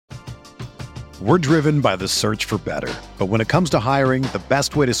We're driven by the search for better. But when it comes to hiring, the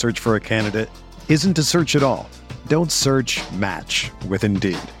best way to search for a candidate isn't to search at all. Don't search, match with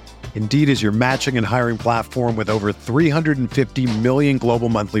Indeed. Indeed is your matching and hiring platform with over 350 million global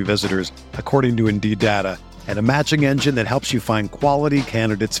monthly visitors, according to Indeed data, and a matching engine that helps you find quality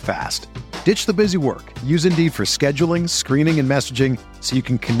candidates fast. Ditch the busy work. Use Indeed for scheduling, screening, and messaging so you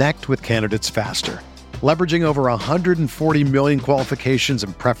can connect with candidates faster. Leveraging over 140 million qualifications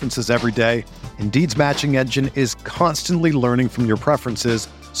and preferences every day, Indeed's matching engine is constantly learning from your preferences,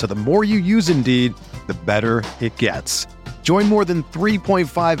 so the more you use Indeed, the better it gets. Join more than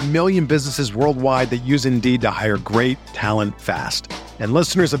 3.5 million businesses worldwide that use Indeed to hire great talent fast. And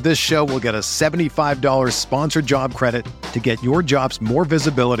listeners of this show will get a $75 sponsored job credit to get your jobs more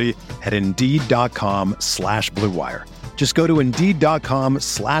visibility at Indeed.com/Blue Wire. Just go to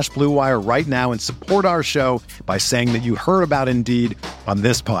Indeed.com/Blue Wire right now and support our show by saying that you heard about Indeed on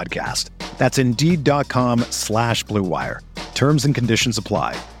this podcast. That's Indeed.com/Blue Wire. Terms and conditions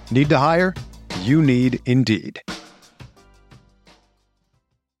apply. Need to hire? You need Indeed.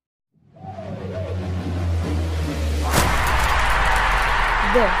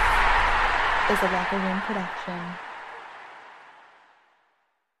 This is a Locker Room production.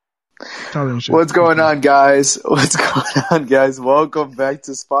 What's going on, guys? Welcome back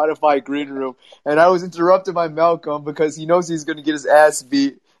to Spotify Greenroom. And I was interrupted by Malcolm because he knows he's going to get his ass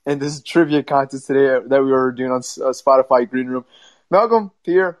beat in this trivia contest today that we were doing on Spotify Greenroom. Malcolm,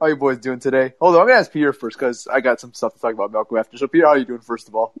 Pierre, how you boys doing today? Hold on, I'm going to ask Pierre first because I got some stuff to talk about Malcolm after. So, Pierre, how are you doing first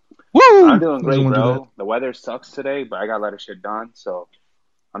of all? Woo! I'm doing great, bro. The weather sucks today, but I got a lot of shit done, so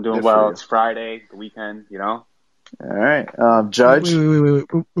I'm doing well. It's Friday, the weekend, you know? All right. Judge? Wait.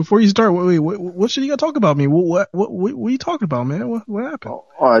 Before you start, what should you got to talk about me? What are you talking about, man? What happened?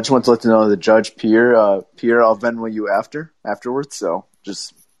 Oh, I just want to let you know the Judge, Pierre, Pierre, I'll Venmo you afterwards, so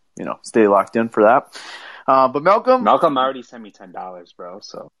just, stay locked in for that. But Malcolm already sent me $10, bro,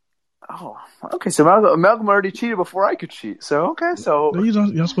 so. Oh, okay. So Malcolm already cheated before I could cheat. So, okay. So you're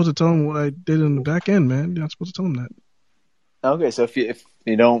not supposed to tell him what I did in the back end, man. You're not supposed to tell him that. Okay. So if you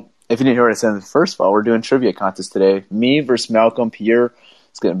didn't hear what I said in the first of all, we're doing trivia contest today. Me versus Malcolm, Pierre.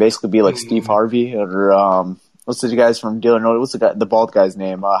 It's going to basically be like Steve Harvey or, what's the guys from Deal or No? What's the bald guy's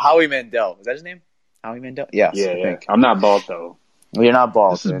name? Howie Mandel. Is that his name? Howie Mandel? Yes. Yeah. I'm not bald, though. Well, you're not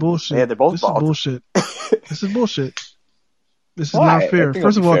bald. This is bullshit. Yeah, they're both bald. This is bullshit. This is Why? not fair.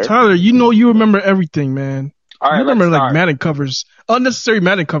 First of all, fair. Tyler, you remember everything, man. All right, you remember like Madden covers. Unnecessary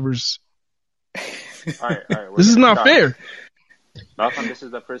Madden covers. All right. This is not fair. Malcolm, this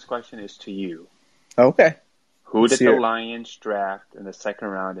is the first question is to you. Okay. Who did the Lions draft in the second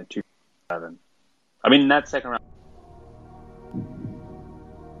round in 2007? I mean, not second round.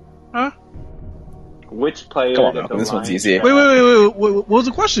 Huh? Which player Come on, did Malcolm, the this one's Lions easy. draft? Wait. What was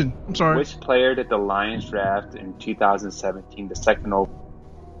the question? I'm sorry. Which player did the Lions draft in 2017, the second over?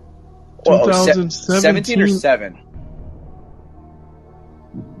 2017 or 7?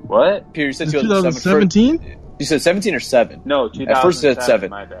 What? Pierre, you said 2017? You said 17 or 7? No, 2007. At first you said 7.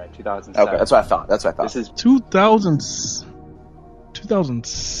 My bad, 2007. Okay, that's what I thought. This is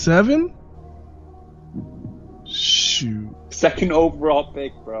 2007? Shoot. second overall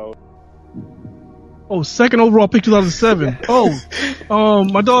pick, bro. Oh, second overall pick 2007.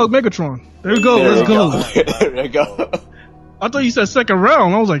 My dog Megatron. There we go. Let's go. There you go. I thought you said second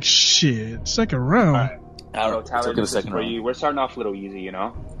round. I was like, shit, second round. All right. I don't know. Tyler, This is for you. We're starting off a little easy, you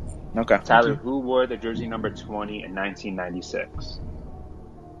know? Okay. Tyler, who wore the jersey number 20 in 1996?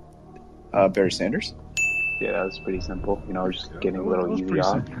 Barry Sanders. Yeah, that was pretty simple. You know, just getting a little easy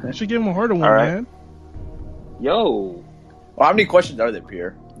off. You should give him a harder one, All right. man. Yo. Well, how many questions are there,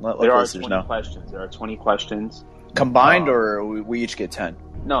 Pierre? Let There are listeners 20 know. questions. There are 20 questions. Combined, or we each get 10?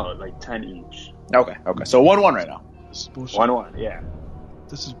 No, like 10 each. Okay. So 1-1 right now. This is bullshit. 1-1, yeah.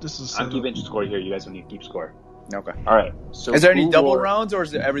 This is. I'm keeping score here. You guys don't need to keep score. Okay. All right. So is there any who double wore- rounds, or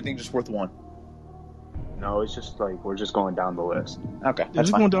is everything just worth 1? No, it's just like we're just going down the list. Okay. Yeah, That's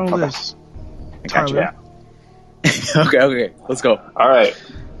just fine. going down the Okay. list. I got you. Tyler. Yeah. Okay. Let's go. All right.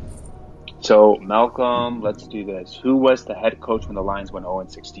 So Malcolm, let's do this. Who was the head coach when the Lions went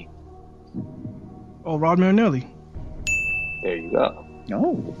 0-16? Oh, Rod Marinelli. There you go.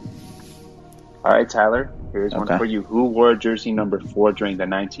 Oh. All right, Tyler. Here's one Okay. for you. Who wore jersey number 4 during the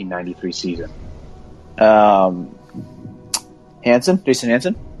 1993 season? Jason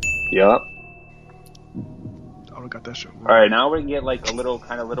Hansen? Yup. I would have got that shit. All right, now we're gonna get like a little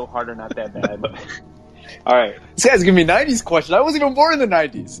harder, not that bad. But all right, This guy's giving me 90s questions. I wasn't even born in the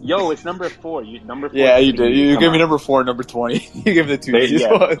 90s. yo, it's number 4. Number 4. Yeah, you did. You Come gave on. me number 4 and number 20. You gave me the 2 There- easiest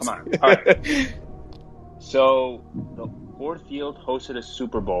yeah, ones. come on. All right. So the Ford Field hosted a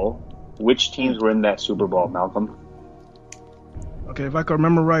Super Bowl which teams were in that Super Bowl, Malcolm? Okay, if I can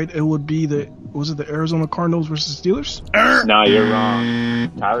remember right, it would be the Arizona Cardinals versus Steelers? No, you're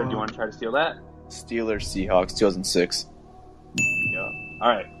wrong. Tyler, do you want to try to steal that? Steelers, Seahawks, 2006. Yeah. All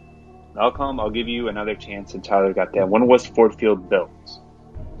right. Malcolm, I'll give you another chance, and Tyler got that. When was Ford Field built?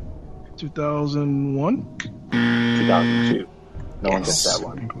 2001? 2002. No one gets that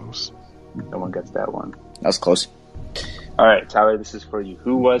one. Close. No one gets that one. That was close. All right, Tyler, this is for you.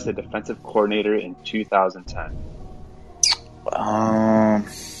 Who was the defensive coordinator in 2010?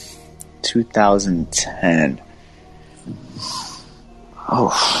 2010. Oh,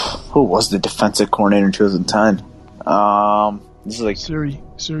 who was the defensive coordinator in 2010? This is like Siri,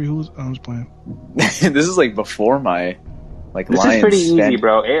 who's I was playing. This is like before my This Lions is pretty easy, fan.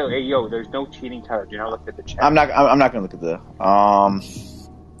 bro. Hey, yo, there's no cheating, Tyler. Do not look at the chat. I'm not gonna look at the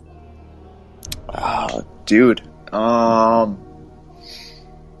dude.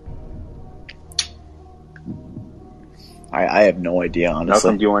 I have no idea, honestly.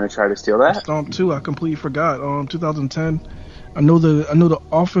 Malcolm, do you want to try to steal that? Stomp 2, I completely forgot. 2010. I know the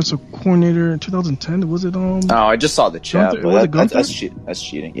offensive coordinator in 2010. Was it Oh, I just saw the chat, Gunther? but that's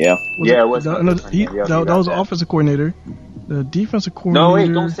cheating. Yeah. It was. That was the offensive coordinator. The defensive coordinator. No,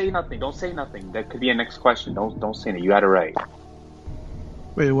 wait! Don't say nothing. Don't say nothing. That could be a next question. Don't say it. You got it right.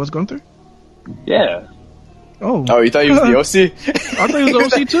 Wait, it was Gunther? Yeah. Oh, you thought he was the OC? I thought he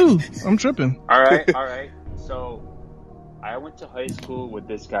was the OC too. I'm tripping. All right. So, I went to high school with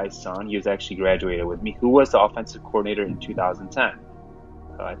this guy's son. He was actually graduated with me. Who was the offensive coordinator in 2010?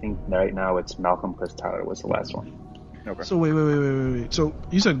 I think right now it's Malcolm because Tyler was the last one. Okay. So wait. So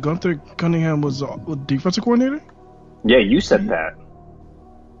you said Gunther Cunningham was the defensive coordinator? Yeah, you said that.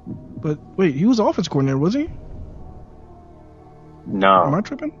 But wait, he was the offensive coordinator, was he? No. Am I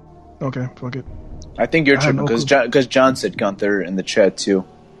tripping? Okay, fuck it. I think you're tripping because John said Gunther in the chat too.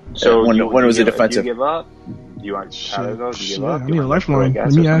 So when it was a defensive. Do you give up? Do you want Tyler to go? Do you give up? I need a lifeline.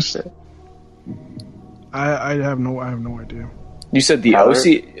 Let me ask. I have no idea. You said the Tyler, OC.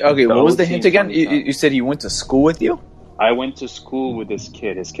 Okay, what was the hint again? You said he went to school with you? I went to school with this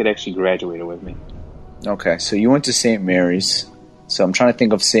kid. His kid actually graduated with me. Okay, so you went to St. Mary's. So I'm trying to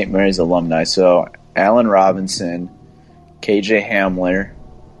think of St. Mary's alumni. So Allen Robinson, KJ Hamler.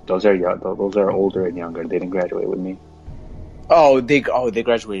 Those are young. Those are older and younger. They didn't graduate with me. They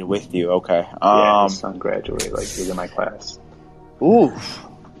graduated with you. Okay. Yeah, his son graduated. Like, he was in my class. Ooh,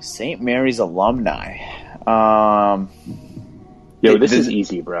 St. Mary's alumni. This is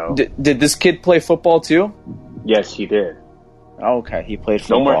easy, bro. Did this kid play football too? Yes, he did. Okay, he played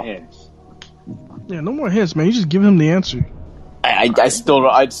football. No more hints. Yeah, no more hints, man. You just give him the answer. I still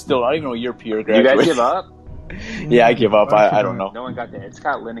don't even know your peer graduated. You guys give up? Yeah, I give up. I don't know. No one got that. It's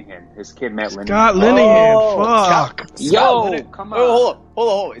Scott Linehan. His kid, Matt Linehan. Scott Linehan. Fuck. Come on.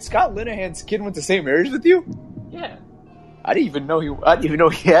 Hold on. Scott Linehan's kid went to St. Mary's with you? Yeah. I didn't even know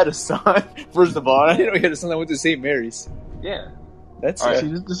he had a son. First of all, I didn't know he had a son that went to St. Mary's. Yeah. That's this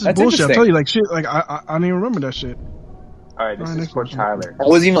is bullshit. I tell you, like shit. Like I don't even remember that shit. All right, this is for Tyler. I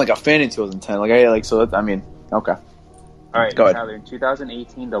wasn't even like a fan in 2010. Okay. All right, go ahead. Tyler. In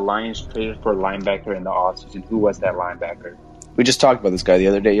 2018, the Lions traded for a linebacker in the offseason. Who was that linebacker? We just talked about this guy the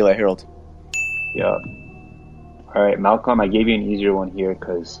other day, Eli Harold. Yeah. All right, Malcolm. I gave you an easier one here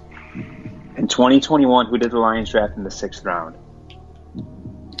because in 2021, who did the Lions draft in the 6th round?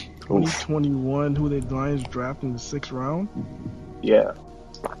 2021, who did the Lions draft in the 6th round? Yeah.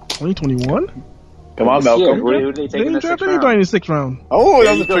 2021? Come on, Malcolm. Who did they take in the 6th round? They didn't draft anybody in the 6th round. Oh,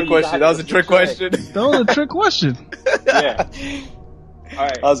 that was a trick question. That was a trick question. That was a trick question. Yeah. All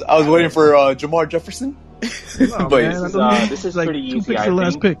right. I was waiting for Jamar Jefferson. No, but this is like pretty easy.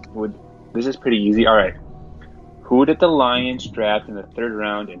 This is pretty easy. All right. Who did the Lions draft in the 3rd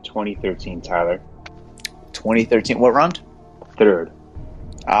round in 2013, Tyler? 2013. What round? 3rd.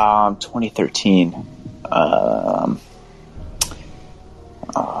 2013.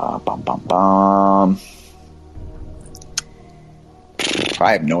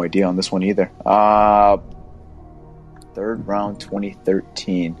 I have no idea on this one either. 3rd round,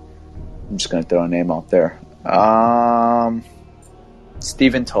 2013. I'm just gonna throw a name out there.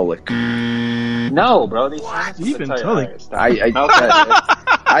 Stephen Tulloch. No, bro. Stephen Tulloch. I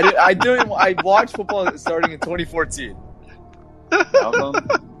watched football starting in 2014. Malcolm.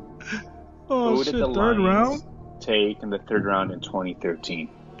 Oh, who shit, did the 3rd round? Take in the 3rd round in 2013?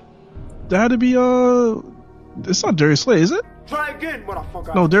 That had to be it's not Darius Slay, is it? Try again,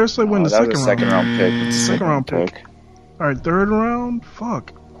 motherfucker. No, Darius Slay went in the second round pick. Second round pick. All right, 3rd round.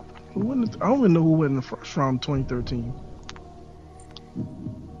 Fuck. I don't even know who went in the 1st round 2013.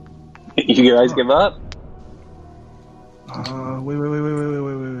 You guys give up?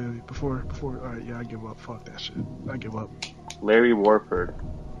 Wait. Before before. All right, yeah, I give up. Fuck that shit. I give up. Larry Warford.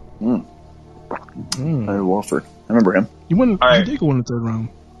 Larry Warford. I remember him. He went. All right. He did go in the third round.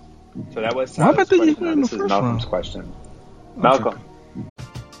 So that was Why am I Tyler's thinking he question. went in Now the this is first Malcolm's round? question. Malcolm.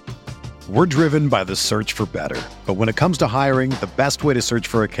 We're driven by the search for better. But when it comes to hiring, the best way to search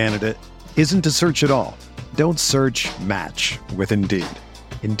for a candidate isn't to search at all. Don't search, match with Indeed.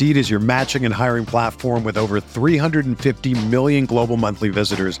 Indeed is your matching and hiring platform with over 350 million global monthly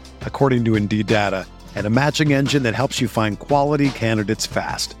visitors, according to Indeed data, and a matching engine that helps you find quality candidates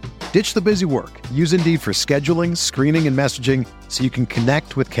fast. Ditch the busy work. Use Indeed for scheduling, screening, and messaging so you can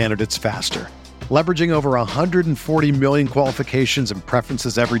connect with candidates faster. Leveraging over 140 million qualifications and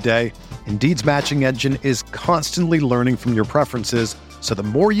preferences every day, Indeed's matching engine is constantly learning from your preferences, so the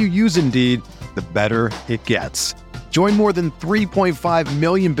more you use Indeed, the better it gets. Join more than 3.5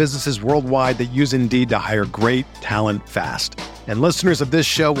 million businesses worldwide that use Indeed to hire great talent fast. And listeners of this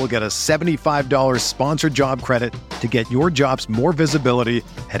show will get a $75 sponsored job credit to get your jobs more visibility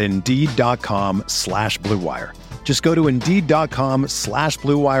at Indeed.com/Blue Wire. Just go to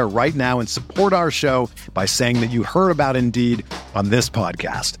Indeed.com/Blue Wire right now and support our show by saying that you heard about Indeed on this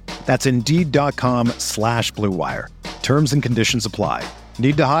podcast. That's Indeed.com/Blue Wire. Terms and conditions apply.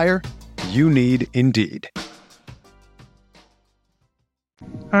 Need to hire? You need Indeed.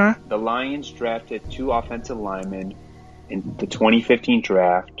 Huh? The Lions drafted 2 offensive linemen in the 2015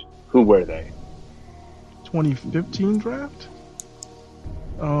 draft. Who were they? 2015 draft?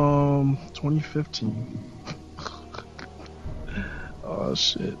 2015. Oh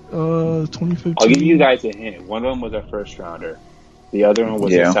shit. 2015. I'll give you guys a hint. One of them was a first rounder. The other one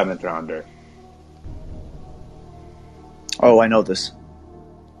was a 7th rounder. Oh, I know this.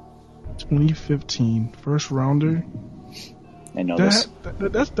 2015 first rounder. I know this.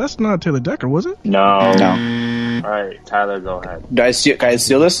 That's not Taylor Decker, was it? No. No. All right, Tyler, go ahead. Guys,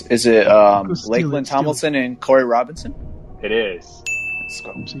 steal this? Is it Lakeland Tomlinson and Corey Robinson? It is. Let's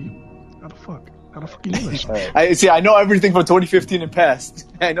go. See, how the fuck you know that shit? I know everything from 2015 and past.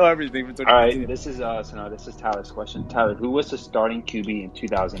 I know everything from 2015. All right, this is Tyler's question. Tyler, who was the starting QB in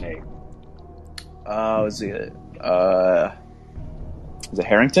 2008? Was it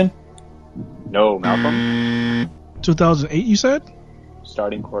Harrington? No, Malcolm. 2008, you said?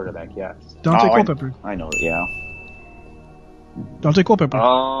 Starting quarterback, yes. Dante Culpepper. I know, yeah. Dante Culpepper.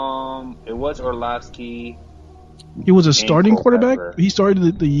 It was Orlovsky. He was a starting Culpepper. quarterback? He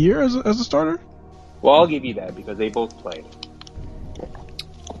started the year as a starter? Well, I'll give you that because they both played.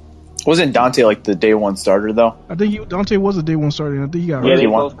 Wasn't Dante like the day one starter though? I think Dante was a day one starter. And I think he got Yeah, hurt. they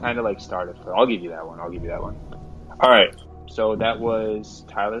both kind of like started. I'll give you that one. All right. So that was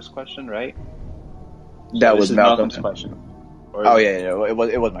Tyler's question, right? That This was is Malcolm's question. It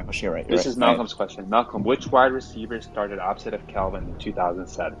was my question. You're right. This is Malcolm's question. Malcolm, which wide receiver started opposite of Calvin in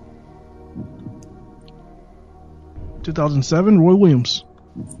 2007? 2007, Roy Williams.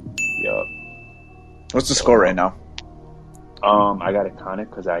 Yup. What's the score right now? I got to count it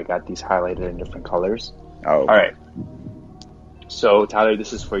because I got these highlighted in different colors. Oh. All right. So, Tyler,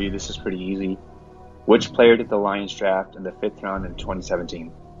 this is for you. This is pretty easy. Which player did the Lions draft in the 5th round in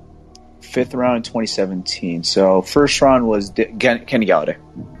 2017? 5th round in 2017. So, first round was Kenny Galladay.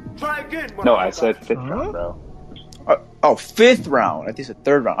 No, I said 5th round, bro. 5th round. I think it's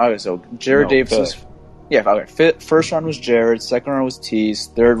 3rd round. Okay, so Jared Davis was... Yeah, okay. First round was Jared. 2nd round was Tease.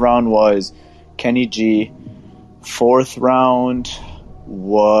 3rd round was Kenny G. 4th round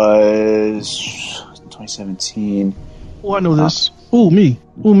was 2017. Oh, I know this. Me.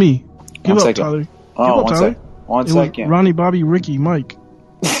 Give up, second. Tyler. Oh, Tyler. One It second. was Ronnie, Bobby, Ricky, Mike.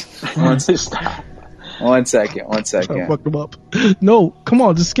 One second. I fucked him up. No, come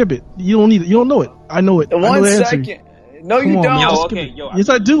on, just skip it. You don't need it. You don't know it. I know it. I know One the answer. second. No, Come you on, don't. man. Yo, skip okay, it. yo. Yes,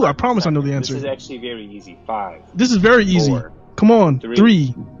 I do. I promise I know the answer. This is actually very easy. 5. This is very easy. 4, Come on.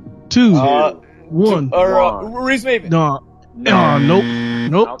 3, 2, 1. Reese Maven. Nah. No. Nope.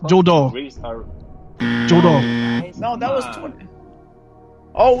 Malcolm? Joe Dahl. Joe Dahl. No, that was 20.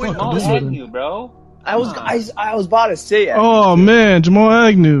 Oh, wait. Fuck, No, this Jamal is- Agnew, bro. I was about to say it. Oh, man. Jamal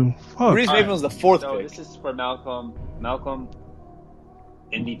Agnew. Fuck. Reese Maven was the 4th So pick. this is for Malcolm. Malcolm,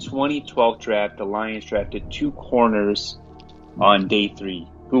 in the 2012 draft, the Lions drafted 2 corners on day 3.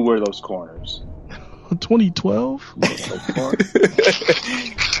 Who were those corners? 2012?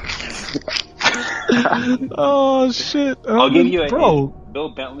 Oh, shit. I'll give you a bro. hint. Bill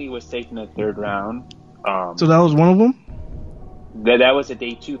Bentley was taken in the 3rd round. So that was one of them? That was a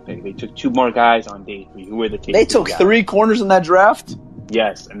day 2 pick. They took 2 more guys on day 3. Who were the day They 3 took guys? 3 corners in that draft?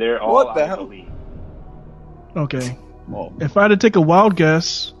 Yes, and they're all What the out hell? of the league. Okay. Oh. If I had to take a wild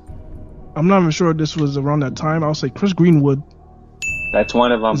guess, I'm not even sure this was around that time. I'll say Chris Greenwood. That's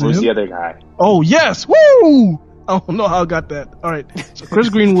one of them. Who's the other guy? Oh, yes. Woo! I don't know how I got that. All right. So Chris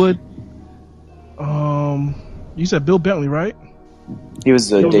Greenwood. You said Bill Bentley, right? He was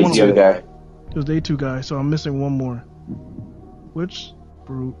the day 2 guy. He was day 2 guy, so I'm missing one more. Which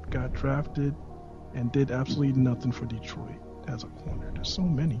brute got drafted and did absolutely nothing for Detroit as a corner? There's so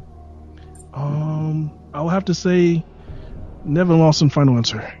many. I'll have to say Nevin Lawson. Final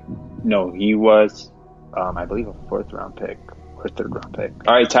answer. No, he was, I believe, a 4th round pick or 3rd round pick.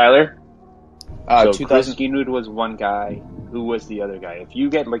 All right, Tyler. So Chris Greenwood was one guy. Who was the other guy? If you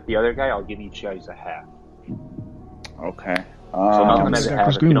get like the other guy, I'll give each guy a half. Okay. So Malcolm has a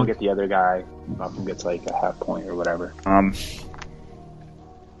half. If you don't get the other guy, Malcolm gets like a half point or whatever.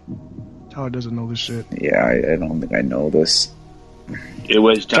 Tyler doesn't know this shit. Yeah, I don't think I know this. It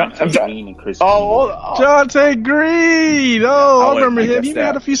was Jonte Green and Chris Greenwood. Jonte Green! I remember him. He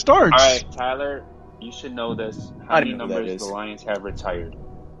had a few starts. All right, Tyler, you should know this. How many numbers the Lions have retired?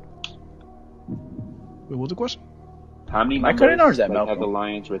 Wait, what was the question? How many numbers have the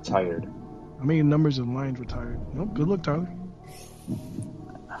Lions retired? How many numbers have the Lions retired? Nope. Good luck, Tyler.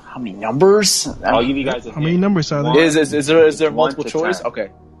 How many numbers? I'll give you guys a How many numbers, Tyler? Is there multiple choice? 10.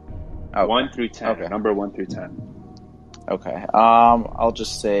 Okay. 1 through 10. Okay. Number 1 through 10. Okay. I'll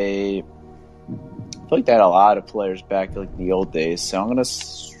just say I feel like they had a lot of players back to like the old days, so I'm gonna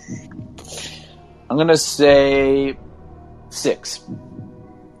say 6.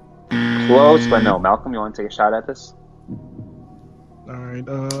 Close, but no. Malcolm, you want to take a shot at this? All right.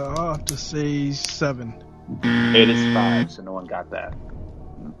 I'll have to say 7. It is 5, so no one got that.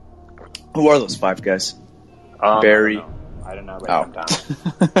 Who are those 5 guys? Barry. I don't know. Write them down.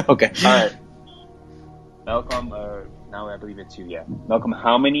 Okay. All right. Malcolm, now I believe it's you, yeah. Malcolm,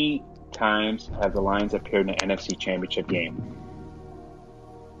 how many times have the Lions appeared in an NFC Championship game?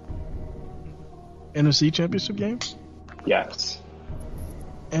 NFC Championship game? Yes.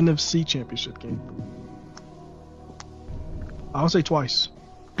 NFC Championship game. I'll say twice.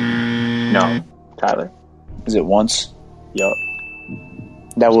 No. Tyler? Is it once? Yup.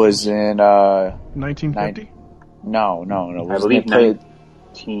 That was in 1950? No. I believe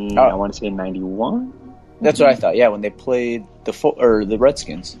 19. I want to say 91. That's what I thought. Yeah, when they played the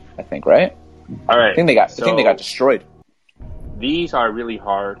Redskins, I think, right? All right. I think they got destroyed. These are really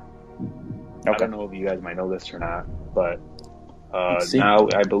hard. Okay. I don't know if you guys might know this or not, but now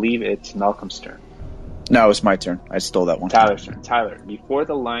I believe it's Malcolm's turn. No, it's my turn. I stole that one. Tyler's turn. Tyler, before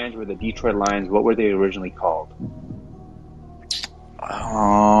the Lions were the Detroit Lions, what were they originally called?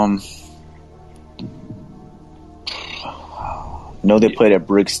 No, they played at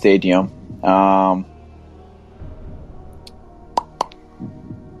Briggs Stadium. I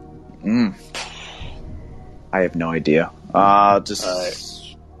have no idea. I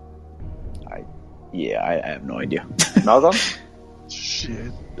have no idea. Malcolm?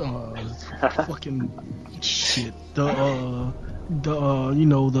 Shit. Fucking shit. The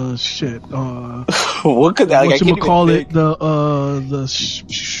shit. What could that? What you call it?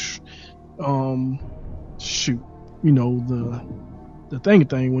 Shoot. The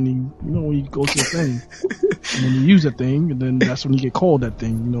thing when you go to the thing and when you use that thing, and then that's when you get called that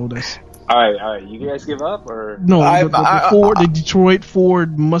thing. That's. All right. You guys give up or no? The Detroit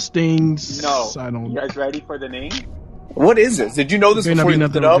Ford Mustangs. No. I don't. You guys ready for the name? What is this? Did you know this before you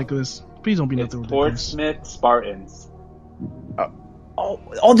looked it up? Ridiculous. Please don't be nothing ridiculous. Portsmouth Spartans. The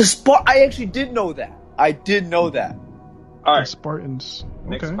I actually did know that. I did know that. All right. The Spartans.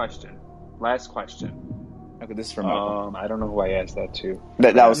 Next question. Last question. Okay, this is for Malcolm. I don't know who I asked that to.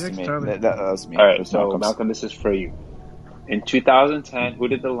 That was me. That was me. All right, so Malcolm, this is for you. In 2010, who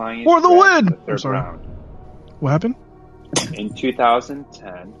did the Lions for the win? In the third round? What happened? In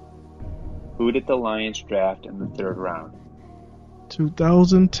 2010, who did the Lions draft in the 3rd round?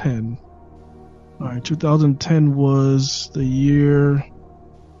 2010. All right, 2010 was the year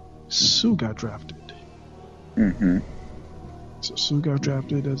Sue got drafted. Mm-hmm. So Sue got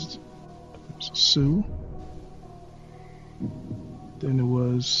drafted as Sue. Then it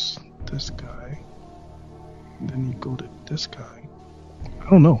was this guy. Then you go to this guy. I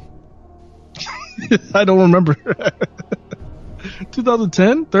don't know. I don't remember.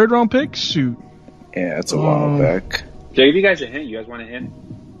 2010, 3rd round pick? Shoot. Yeah, it's a while back. Did I give you guys a hint? You guys want a hint?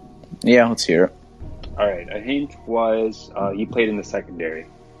 Yeah, let's hear it. All right, a hint was he played in the secondary.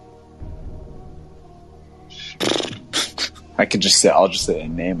 I'll just say a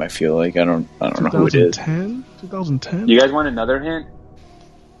name. I feel like I don't know who it is. 2010. You guys want another hint?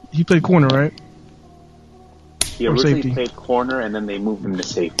 He played corner, right? He originally played corner, and then they moved him to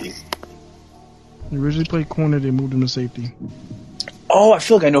safety. He originally played corner, they moved him to safety. Oh, I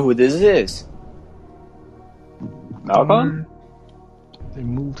feel like I know who this is. Malcolm? They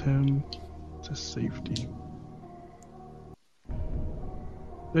moved him to safety.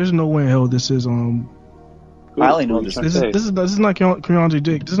 There's no way in hell this is I only know this. This is not Keandre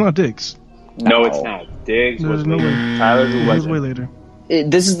Diggs. This is not Diggs. No, it's not. Diggs was no later. way. Tyler, who was way it? later.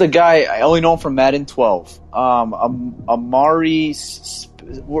 This is the guy I only know him from Madden 12. Amari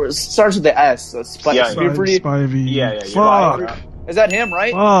starts with the S. Spivey. Yeah. Fuck. Right. Is that him,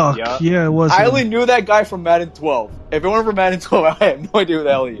 right? Fuck. Yeah, it was. I him. only knew that guy from Madden 12. If it weren't from Madden 12, I have no idea who the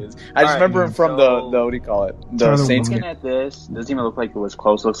hell he is. I just remember him from the what do you call it? The Tyler Saints Warner. game. Looking at this, doesn't even look like it was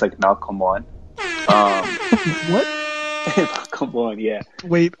close. It looks like Malcolm won. What? Malcolm won, yeah.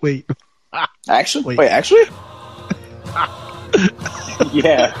 Wait. Actually? Wait. Actually?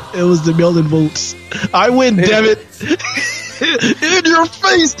 Yeah. It was the mail-in votes. I win, damn it. In your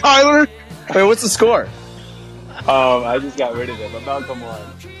face, Tyler. Wait, what's the score? I just got rid of it, but Malcolm won.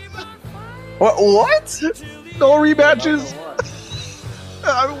 What? No rematches. Malcolm won.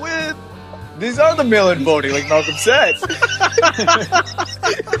 I win. These are the mail-in voting, like Malcolm said.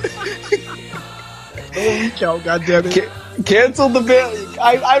 No recount, goddammit. Cancel the mail.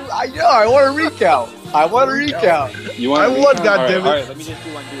 I want a recount. I want a recount. You want I a won, recount? goddammit. All right, let me just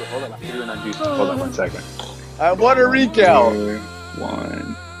do undo. Hold on, I can do an undo. Hold on 1 second. I want a recount.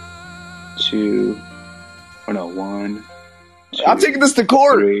 1, 2. Oh no, 1. 2, I'm taking this to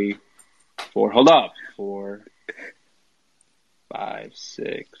court. 3, 4. Hold up. 4, 5,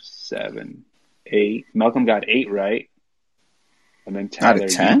 6, 7, 8. Malcolm got 8 right, and then Tyler, Out of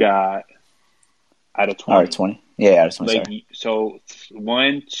 10? you got out of 20. All right, 20. Yeah, out of 20. Like, Sorry. so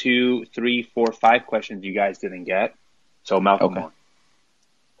 1, 2, 3, 4, 5 questions you guys didn't get. So Malcolm Okay. won.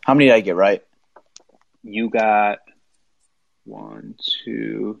 How many did I get right? You got 1,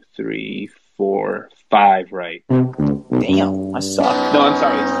 2, 3, 4, 5 right. Damn, I suck. No, I'm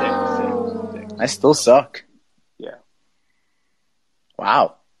sorry, 6. I still suck. Yeah.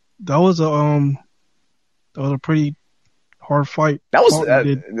 Wow. That was a pretty hard fight. That was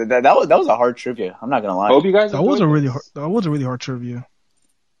Dalton did. that was a hard trivia. I'm not gonna lie. Hope you guys That was a enjoyed really this. hard. That was a really hard trivia.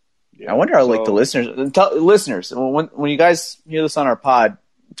 I wonder how like the listeners, listeners, when you guys hear this on our pod,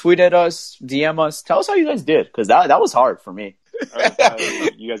 tweet at us, DM us, tell us how you guys did, because that was hard for me. All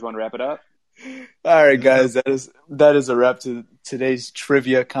right, you guys want to wrap it up? All right, guys, that is a wrap to today's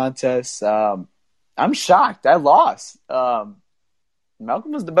trivia contest. I'm shocked. I lost.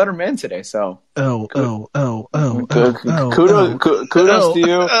 Malcolm was the better man today, so Kudos to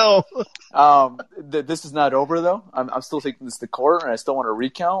you. This is not over though. I'm still taking this to court, and I still want to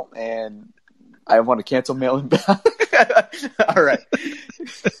recount, and I want to cancel mail-in ballot. All right,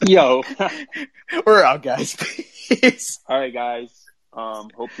 Yo. we're out, guys. Peace. All right, guys.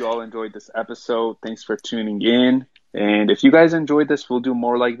 Hope you all enjoyed this episode. Thanks for tuning in. And if you guys enjoyed this, we'll do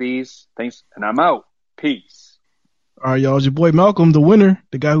more like these. Thanks, and I'm out. Peace. All right, y'all. It's your boy Malcolm, the winner,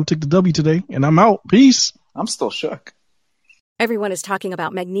 the guy who took the W today, and I'm out. Peace. I'm still shook. Everyone is talking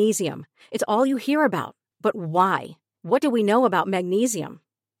about magnesium. It's all you hear about. But why? What do we know about magnesium?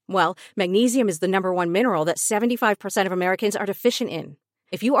 Well, magnesium is the number one mineral that 75% of Americans are deficient in.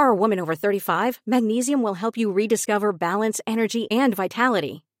 If you are a woman over 35, magnesium will help you rediscover balance, energy, and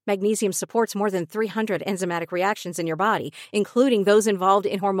vitality. Magnesium supports more than 300 enzymatic reactions in your body, including those involved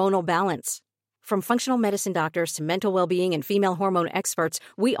in hormonal balance. From functional medicine doctors to mental well-being and female hormone experts,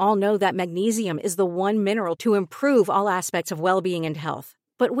 we all know that magnesium is the one mineral to improve all aspects of well-being and health.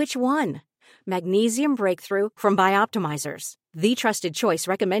 But which one? Magnesium Breakthrough from Bioptimizers, the trusted choice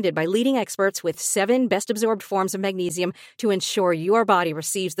recommended by leading experts with 7 best-absorbed forms of magnesium to ensure your body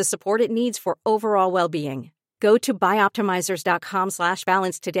receives the support it needs for overall well-being. Go to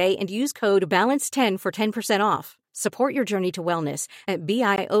bioptimizers.com/balance today and use code BALANCE10 for 10% off. Support your journey to wellness at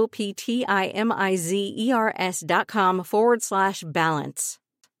bioptimizers.com/balance.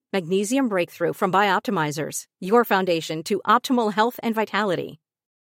 Magnesium Breakthrough from Bioptimizers, your foundation to optimal health and vitality.